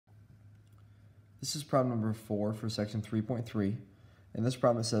This is problem number 4 for section 3.3. In this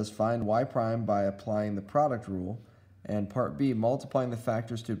problem it says find y prime by applying the product rule, and part B, multiplying the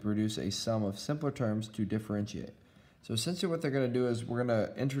factors to produce a sum of simpler terms to differentiate. So essentially what they're going to do is we're going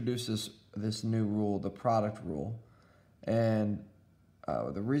to introduce this new rule, the product rule. And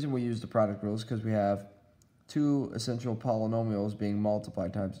the reason we use the product rule is because we have two essential polynomials being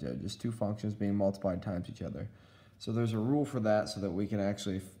multiplied times each other, just two functions being multiplied times each other. So there's a rule for that so that we can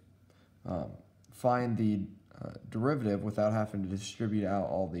actually find the derivative without having to distribute out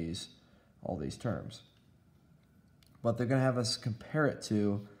all these terms. But they're going to have us compare it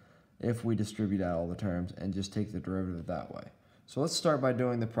to if we distribute out all the terms and just take the derivative that way. So let's start by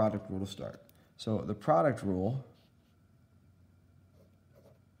doing the product rule to start. So the product rule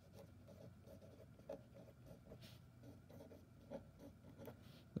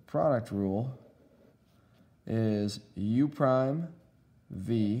is u prime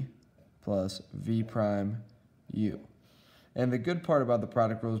v plus v prime u. And the good part about the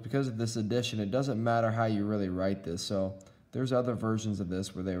product rule is because of this addition, it doesn't matter how you really write this. So there's other versions of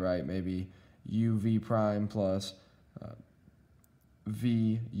this where they write maybe u v prime plus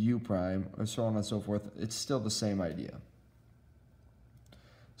v u prime, or so on and so forth. It's still the same idea.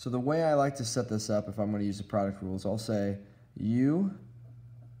 So the way I like to set this up, if I'm going to use the product rules, I'll say u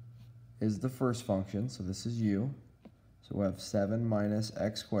is the first function, so this is u. So we'll have 7 minus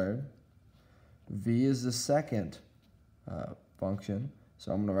x squared. V is the second function,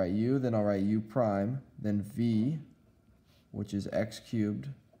 so I'm going to write u, then I'll write u prime, then v, which is x cubed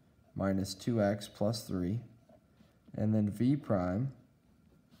minus 2x plus 3, and then v prime,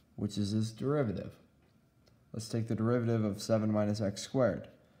 which is this derivative. Let's take the derivative of 7 minus x squared.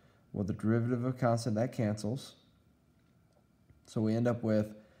 Well, the derivative of a constant, that cancels. So we end up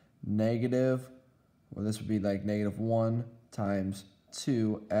with negative, well, this would be like negative 1 times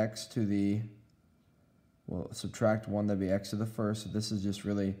 2x to the, well, subtract 1, that'd be x to the first, so this is just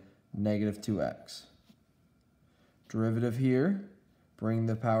really negative 2x. Derivative here, bring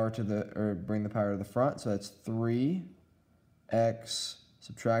the power to the front, so that's 3x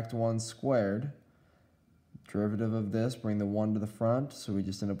subtract 1 squared. Derivative of this, bring the 1 to the front, so we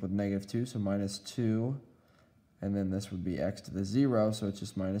just end up with negative 2, so minus 2. And then this would be x to the 0, so it's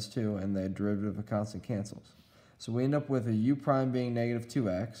just minus 2, and the derivative of a constant cancels. So we end up with a u prime being negative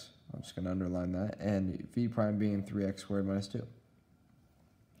 2x, I'm just going to underline that, and v prime being 3x squared minus 2.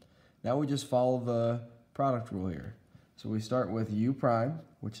 Now we just follow the product rule here. So we start with u prime,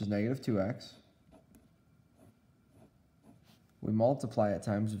 which is negative 2x. We multiply it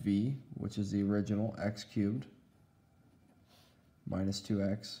times v, which is the original x cubed, minus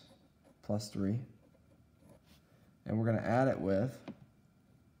 2x plus 3. And we're going to add it with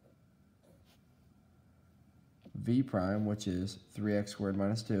v prime, which is 3x squared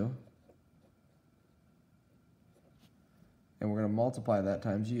minus 2. And we're going to multiply that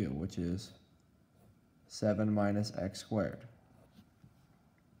times u, which is 7 minus x squared.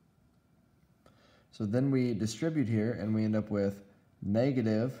 So then we distribute here, and we end up with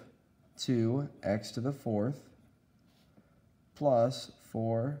negative 2x to the fourth plus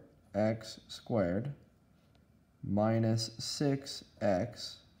 4x squared minus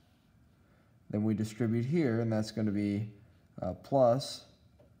 6x. Then we distribute here, and that's going to be plus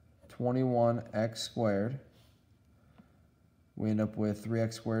 21x squared. We end up with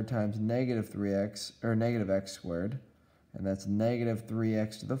 3x squared times negative 3x, or negative x squared, and that's negative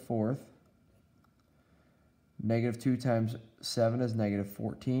 3x to the fourth. Negative 2 times 7 is negative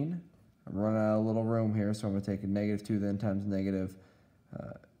 14. I'm running out of a little room here, so I'm going to take a negative 2 then times negative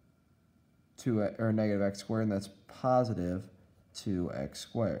 2, or negative x squared, and that's positive 2x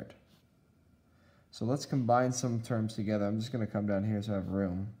squared. So let's combine some terms together. I'm just going to come down here so I have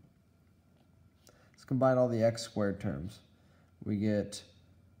room. Let's combine all the x squared terms. We get,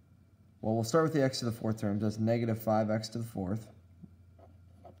 well, we'll start with the x to the fourth terms. That's negative 5x to the fourth.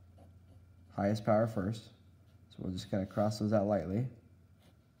 Highest power first. So we'll just kind of cross those out lightly.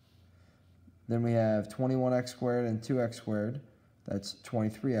 Then we have 21x squared and 2x squared. That's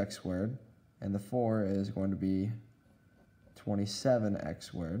 23x squared. And the 4 is going to be 27x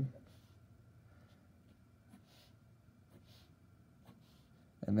squared.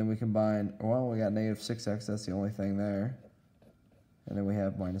 And then we combine, well, we got negative 6x, that's the only thing there. And then we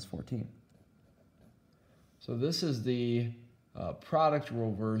have minus 14. So this is the product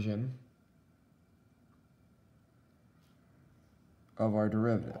rule version of our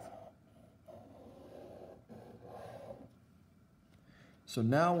derivative. So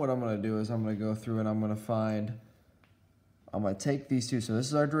now what I'm going to do is I'm going to go through and I'm going to take these two. So this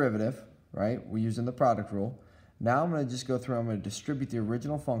is our derivative, right? We're using the product rule. Now I'm going to just go through, I'm going to distribute the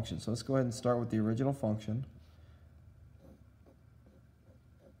original function. So let's go ahead and start with the original function.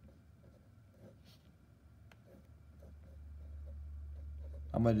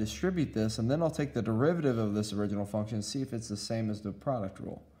 I'm going to distribute this, and then I'll take the derivative of this original function and see if it's the same as the product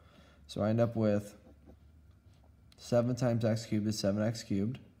rule. So I end up with 7 times x cubed is 7x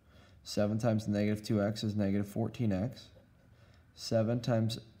cubed. 7 times negative 2x is negative 14x. 7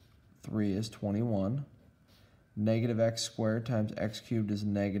 times 3 is 21. Negative x squared times x cubed is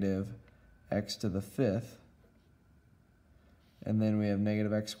negative x to the 5th. And then we have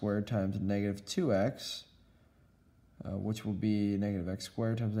negative x squared times negative 2x, which will be negative x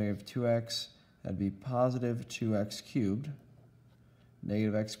squared times negative 2x. That'd be positive 2x cubed.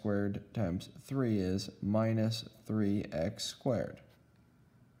 Negative x squared times 3 is minus 3x squared.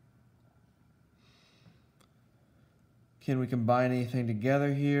 Can we combine anything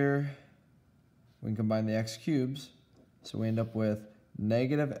together here? We can combine the x cubes. So we end up with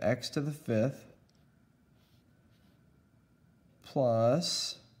negative x to the 5th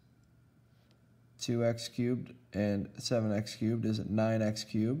plus 2x cubed and 7x cubed is 9x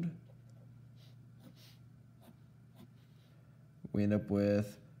cubed. We end up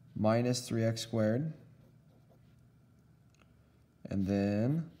with minus 3x squared, and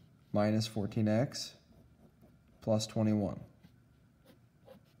then minus 14x plus 21.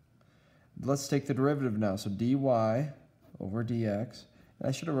 Let's take the derivative now. So dy over dx, and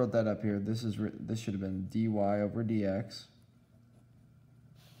I should have wrote that up here. This should have been dy over dx.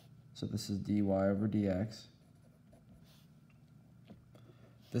 So this is dy over dx.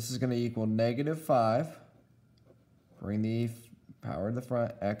 This is going to equal negative 5. Bring the power to the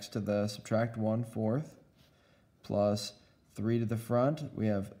front, x to the subtract 1/4, plus 3 to the front. We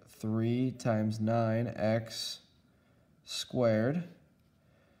have 3 times 9x squared.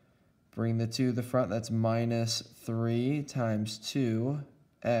 Bring the 2 to the front, that's minus 3 times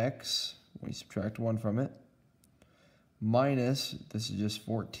 2x, we subtract 1 from it, minus, this is just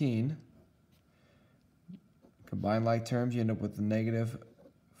 14. Combine like terms, you end up with the negative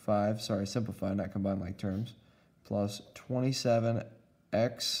 5, sorry, simplify, not combine like terms, plus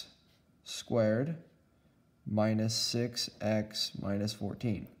 27x squared minus 6x minus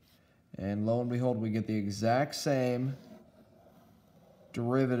 14. And lo and behold, we get the exact same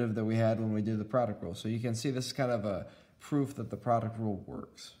derivative that we had when we did the product rule. So you can see this is kind of a proof that the product rule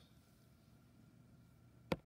works.